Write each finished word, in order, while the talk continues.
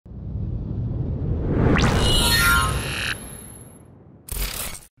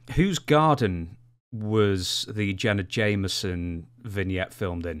Whose garden was the Jenna Jameson vignette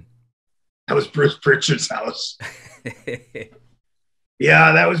filmed in? That was Bruce Pritchard's house.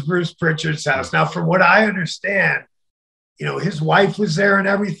 Yeah, that was Bruce Pritchard's house. Now, from what I understand, you know, his wife was there and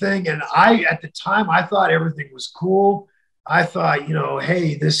everything. And at the time, I thought everything was cool. I thought, you know,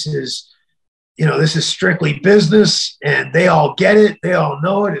 hey, this is strictly business, and they all get it. They all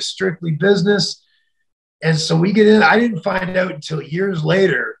know it. It's strictly business. And so we get in. I didn't find out until years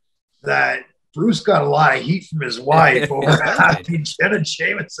later that Bruce got a lot of heat from his wife over having Jenna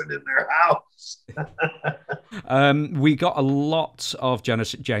Jameson in their house. We got a lot of Jenna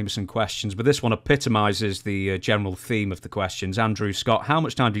Jameson questions, but this one epitomizes the general theme of the questions. Andrew Scott, how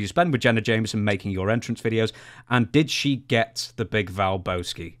much time did you spend with Jenna Jameson making your entrance videos, and did she get the big Val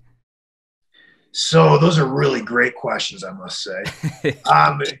Boski? So those are really great questions, I must say.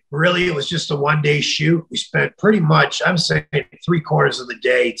 Really, it was just a one-day shoot. We spent pretty much, I'm saying, 3/4 of the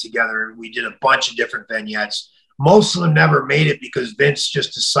day together. We did a bunch of different vignettes. Most of them never made it because Vince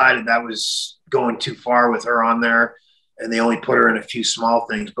just decided that was going too far with her on there, and they only put her in a few small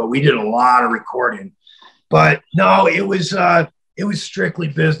things. But we did a lot of recording. But no, it was strictly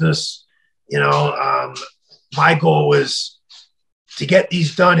business. You know, my goal was to get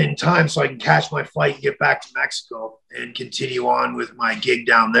these done in time so I can catch my flight and get back to Mexico and continue on with my gig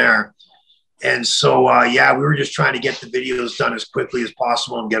down there. And so, yeah, we were just trying to get the videos done as quickly as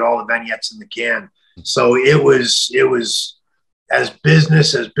possible and get all the vignettes in the can. So it was as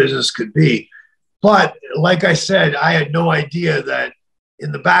business could be. But like I said, I had no idea that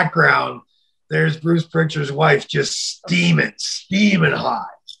in the background, there's Bruce Pritchard's wife just steaming hot.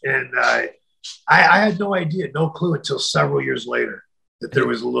 And I had no idea, no clue until several years later that there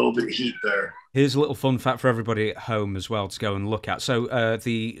was a little bit of heat there. Here's a little fun fact for everybody at home as well to go and look at. So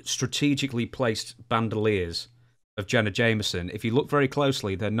the strategically placed bandoliers of Jenna Jameson, if you look very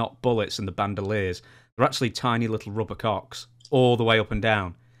closely, they're not bullets in the bandoliers. They're actually tiny little rubber cocks all the way up and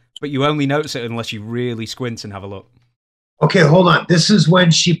down. But you only notice it unless you really squint and have a look. Okay, hold on. This is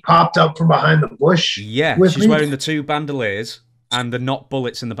when she popped up from behind the bush? Yeah, she's wearing the two bandoliers, and they're not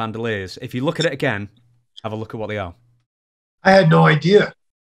bullets in the bandoliers. If you look at it again, have a look at what they are. I had no idea.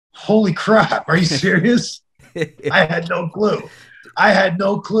 Holy crap. Are you serious? I had no clue.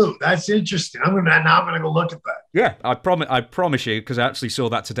 That's interesting. I'm gonna go look at that. Yeah, I promise you, because I actually saw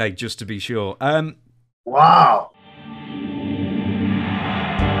that today just to be sure. Wow.